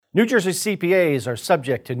New Jersey CPAs are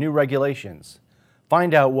subject to new regulations.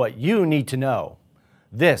 Find out what you need to know.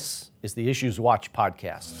 This is the Issues Watch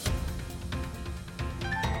podcast.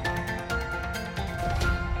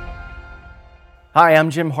 Hi, I'm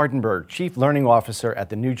Jim Hardenberg, Chief Learning Officer at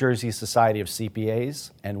the New Jersey Society of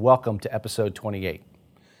CPAs, and welcome to episode 28.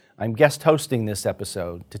 I'm guest hosting this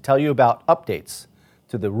episode to tell you about updates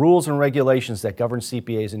to the rules and regulations that govern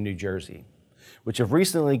CPAs in New Jersey, which have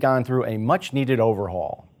recently gone through a much-needed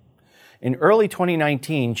overhaul. In early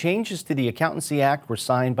 2019, changes to the Accountancy Act were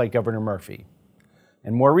signed by Governor Murphy.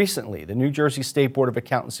 And more recently, the New Jersey State Board of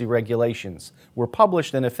Accountancy regulations were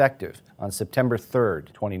published and effective on September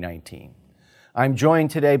 3rd, 2019. I'm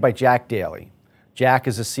joined today by Jack Daly. Jack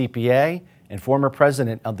is a CPA and former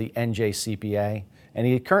president of the NJCPA, and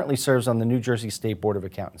he currently serves on the New Jersey State Board of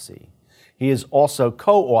Accountancy. He is also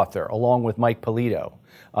co-author, along with Mike Polito,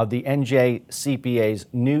 of the NJCPA's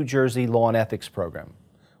New Jersey Law and Ethics Program.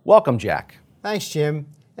 Welcome, Jack. Thanks, Jim,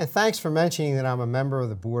 and thanks for mentioning that I'm a member of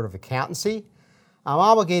the Board of Accountancy. I'm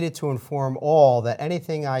obligated to inform all that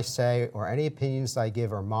anything I say or any opinions I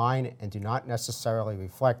give are mine and do not necessarily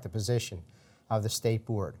reflect the position of the State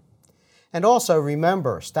Board. And also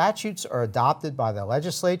remember, statutes are adopted by the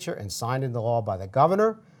legislature and signed into law by the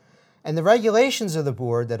governor, and the regulations of the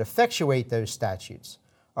board that effectuate those statutes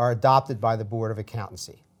are adopted by the Board of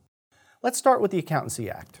Accountancy. Let's start with the Accountancy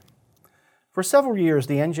Act. For several years,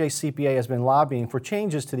 the NJCPA has been lobbying for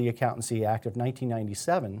changes to the Accountancy Act of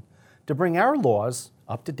 1997 to bring our laws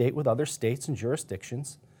up to date with other states and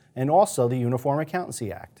jurisdictions, and also the Uniform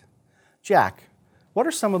Accountancy Act. Jack, what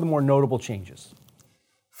are some of the more notable changes?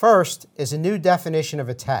 First is a new definition of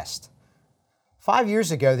a test. 5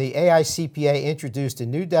 years ago, the AICPA introduced a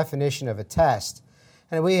new definition of a test,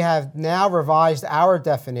 and we have now revised our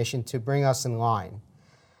definition to bring us in line.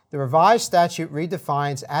 The revised statute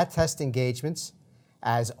redefines attest engagements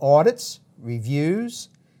as audits, reviews,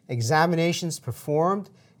 examinations performed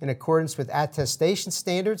in accordance with attestation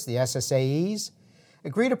standards, the SSAEs,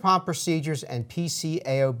 agreed upon procedures, and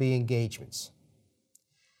PCAOB engagements.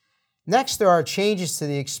 Next, there are changes to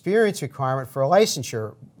the experience requirement for a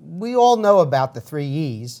licensure. We all know about the 3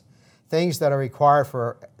 E's, things that are required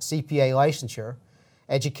for CPA licensure: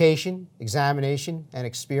 education, examination, and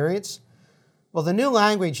experience. Well, the new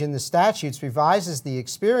language in the statutes revises the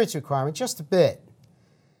experience requirement just a bit.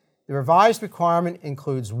 The revised requirement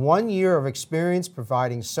includes 1 year of experience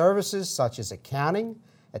providing services such as accounting,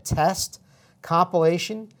 attest,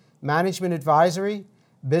 compilation, management advisory,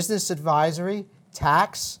 business advisory,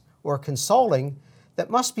 tax, or consulting that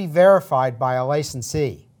must be verified by a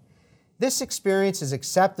licensee. This experience is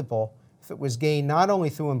acceptable if it was gained not only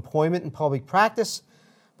through employment in public practice,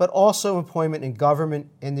 but also employment in government,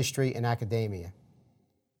 industry, and academia.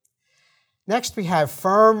 Next, we have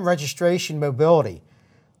firm registration mobility.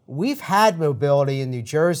 We've had mobility in New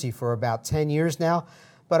Jersey for about 10 years now,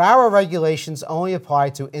 but our regulations only apply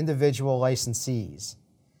to individual licensees.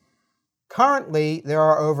 Currently, there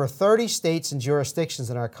are over 30 states and jurisdictions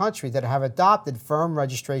in our country that have adopted firm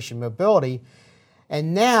registration mobility,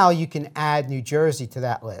 and now you can add New Jersey to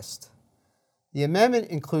that list. The amendment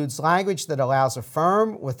includes language that allows a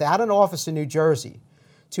firm without an office in New Jersey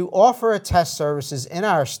to offer attest services in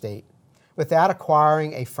our state without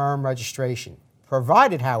acquiring a firm registration,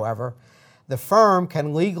 provided, however, the firm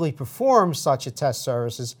can legally perform such attest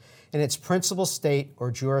services in its principal state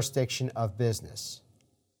or jurisdiction of business.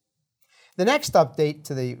 The next update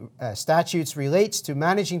to the statutes relates to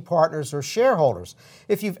managing partners or shareholders.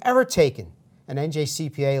 If you've ever taken an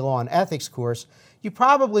NJCPA Law and Ethics course, you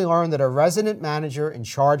probably learned that a resident manager in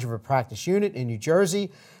charge of a practice unit in New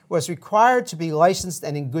Jersey was required to be licensed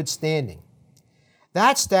and in good standing.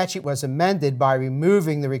 That statute was amended by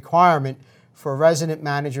removing the requirement for resident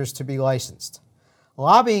managers to be licensed.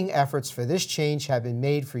 Lobbying efforts for this change have been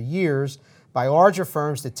made for years by larger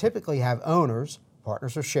firms that typically have owners,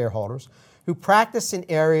 partners or shareholders, who practice in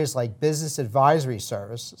areas like business advisory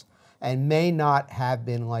services and may not have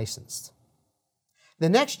been licensed. The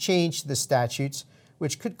next change to the statutes,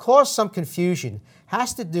 which could cause some confusion,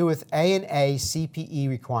 has to do with A&A CPE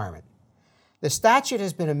requirement. The statute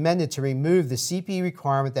has been amended to remove the CPE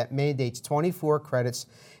requirement that mandates 24 credits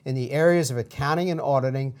in the areas of accounting and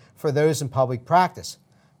auditing for those in public practice.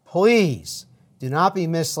 Please do not be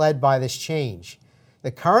misled by this change. The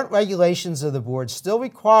current regulations of the board still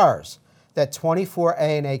requires that 24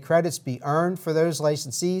 A&A credits be earned for those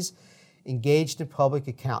licensees engaged in public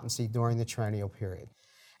accountancy during the triennial period.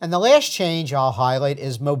 And the last change I'll highlight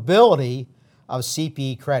is mobility of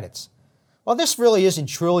CPE credits. While this really isn't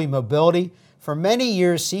truly mobility, for many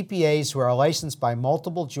years CPAs who are licensed by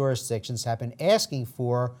multiple jurisdictions have been asking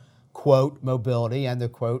for quote, mobility, end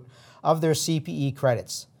of quote, of their CPE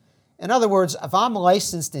credits. In other words, if I'm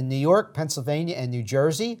licensed in New York, Pennsylvania, and New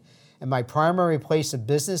Jersey, and my primary place of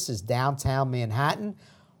business is downtown Manhattan,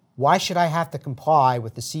 why should I have to comply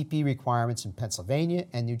with the CPE requirements in Pennsylvania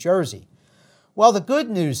and New Jersey? Well, the good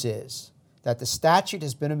news is that the statute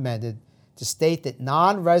has been amended to state that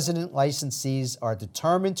non-resident licensees are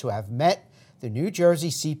determined to have met the New Jersey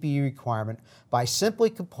CPE requirement by simply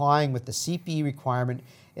complying with the CPE requirement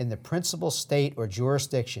in the principal state or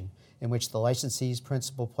jurisdiction in which the licensee's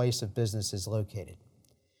principal place of business is located.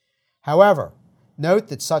 However, note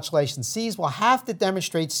that such licensees will have to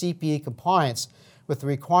demonstrate CPE compliance with the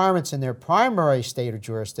requirements in their primary state or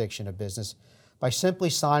jurisdiction of business by simply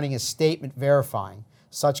signing a statement verifying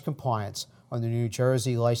such compliance on the New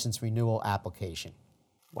Jersey license renewal application.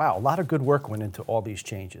 Wow, a lot of good work went into all these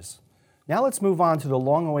changes. Now let's move on to the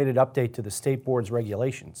long-awaited update to the State Board's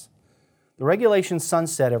regulations. The regulations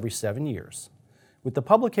sunset every 7 years. With the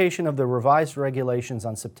publication of the revised regulations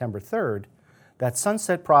on September 3rd, that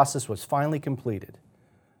sunset process was finally completed.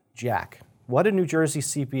 Jack, what do New Jersey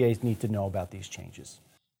CPAs need to know about these changes?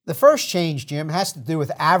 The first change, Jim, has to do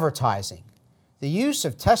with advertising. The use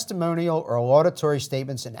of testimonial or laudatory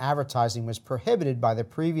statements in advertising was prohibited by the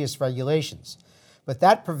previous regulations, but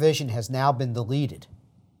that provision has now been deleted.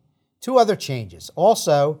 Two other changes.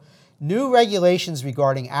 Also, new regulations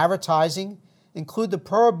regarding advertising include the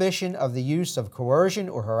prohibition of the use of coercion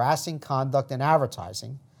or harassing conduct in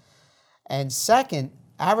advertising. And second,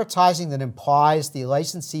 advertising that implies the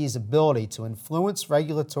licensee's ability to influence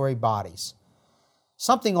regulatory bodies.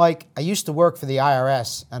 Something like, I used to work for the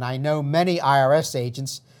IRS, and I know many IRS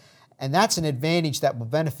agents, and that's an advantage that will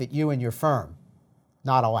benefit you and your firm.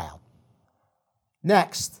 Not allowed.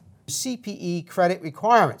 Next, CPE credit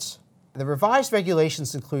requirements. The revised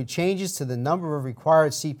regulations include changes to the number of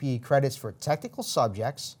required CPE credits for technical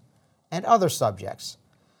subjects and other subjects.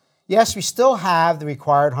 Yes, we still have the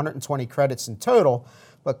required 120 credits in total,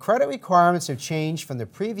 but credit requirements have changed from the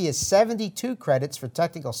previous 72 credits for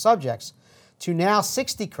technical subjects to now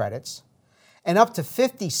 60 credits, and up to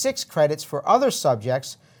 56 credits for other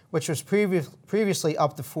subjects, which was previously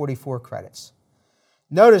up to 44 credits.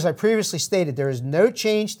 Note, as I previously stated, there is no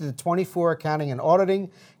change to the 24 accounting and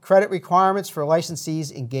auditing credit requirements for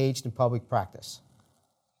licensees engaged in public practice.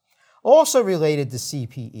 Also related to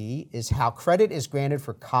CPE is how credit is granted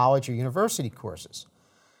for college or university courses.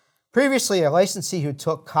 Previously, a licensee who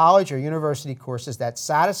took college or university courses that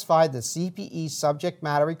satisfied the CPE subject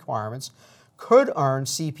matter requirements could earn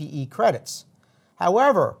CPE credits.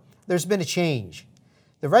 However, there's been a change.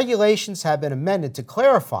 The regulations have been amended to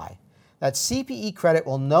clarify that CPE credit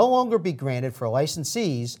will no longer be granted for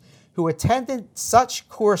licensees who attended such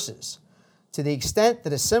courses to the extent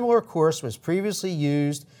that a similar course was previously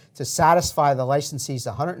used to satisfy the licensee's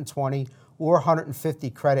 120 or 150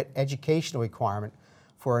 credit educational requirement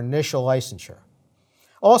for initial licensure.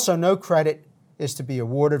 Also, no credit is to be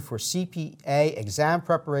awarded for CPA exam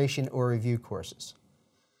preparation or review courses.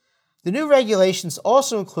 The new regulations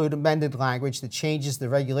also include amended language that changes the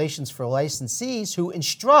regulations for licensees who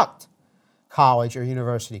instruct college or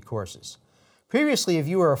university courses. Previously, if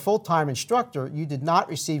you were a full-time instructor, you did not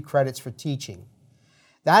receive credits for teaching.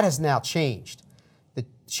 That has now changed.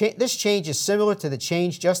 This change is similar to the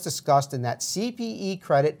change just discussed in that CPE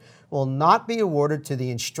credit will not be awarded to the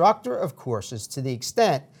instructor of courses to the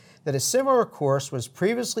extent that a similar course was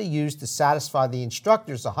previously used to satisfy the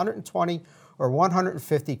instructor's 120 or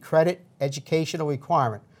 150 credit educational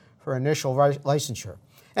requirement for initial licensure.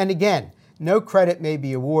 And again, no credit may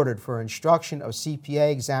be awarded for instruction of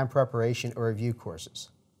CPA exam preparation or review courses.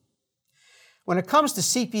 When it comes to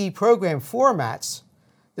CPE program formats,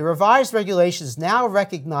 the revised regulations now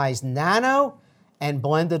recognize nano and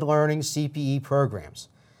blended learning CPE programs.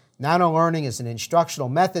 Nano learning is an instructional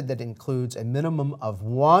method that includes a minimum of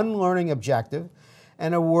one learning objective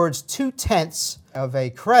and awards 2/10 of a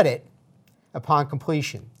credit upon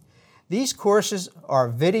completion. These courses are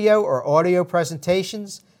video or audio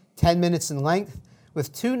presentations, 10 minutes in length,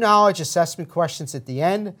 with 2 knowledge assessment questions at the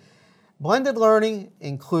end. Blended learning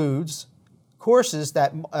includes courses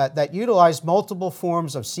that utilize multiple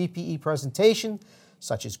forms of CPE presentation,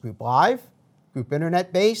 such as group live, group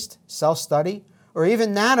internet-based, self-study, or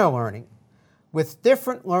even nano learning, with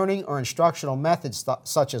different learning or instructional methods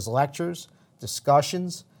such as lectures,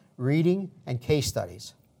 discussions, reading, and case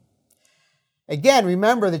studies. Again,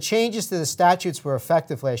 remember the changes to the statutes were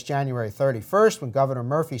effective last January 31st when Governor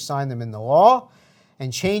Murphy signed them into law,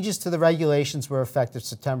 and changes to the regulations were effective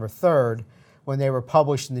September 3rd when they were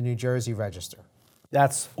published in the New Jersey Register.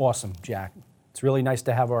 That's awesome, Jack. It's really nice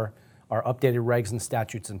to have our updated regs and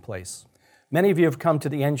statutes in place. Many of you have come to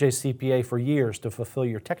the NJCPA for years to fulfill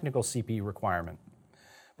your technical CPE requirement.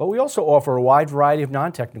 But we also offer a wide variety of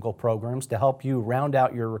non-technical programs to help you round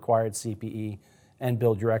out your required CPE and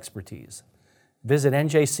build your expertise. Visit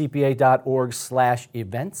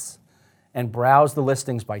njcpa.org/events and browse the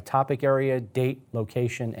listings by topic area, date,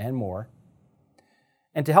 location, and more.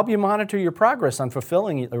 And to help you monitor your progress on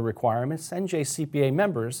fulfilling the requirements, NJCPA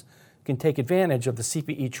members can take advantage of the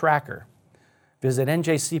CPE Tracker. Visit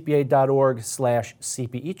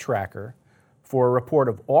njcpa.org/CPE Tracker for a report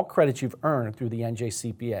of all credits you've earned through the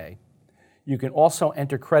NJCPA. You can also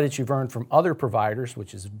enter credits you've earned from other providers,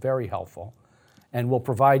 which is very helpful, and will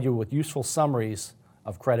provide you with useful summaries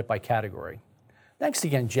of credit by category. Thanks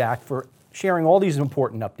again, Jack, for sharing all these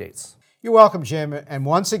important updates. You're welcome, Jim. And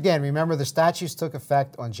once again, remember the statutes took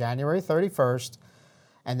effect on January 31st,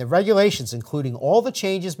 and the regulations, including all the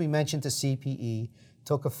changes we mentioned to CPE,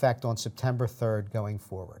 took effect on September 3rd going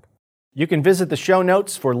forward. You can visit the show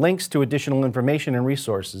notes for links to additional information and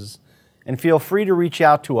resources, and feel free to reach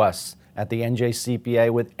out to us at the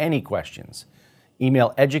NJCPA with any questions.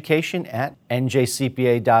 Email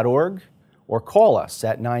education@njcpa.org or call us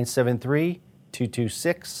at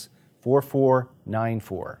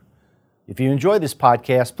 973-226-4494. If you enjoy this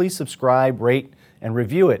podcast, please subscribe, rate, and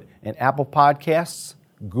review it in Apple Podcasts,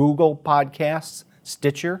 Google Podcasts,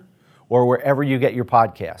 Stitcher, or wherever you get your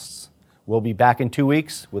podcasts. We'll be back in 2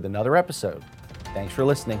 weeks with another episode. Thanks for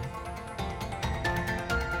listening.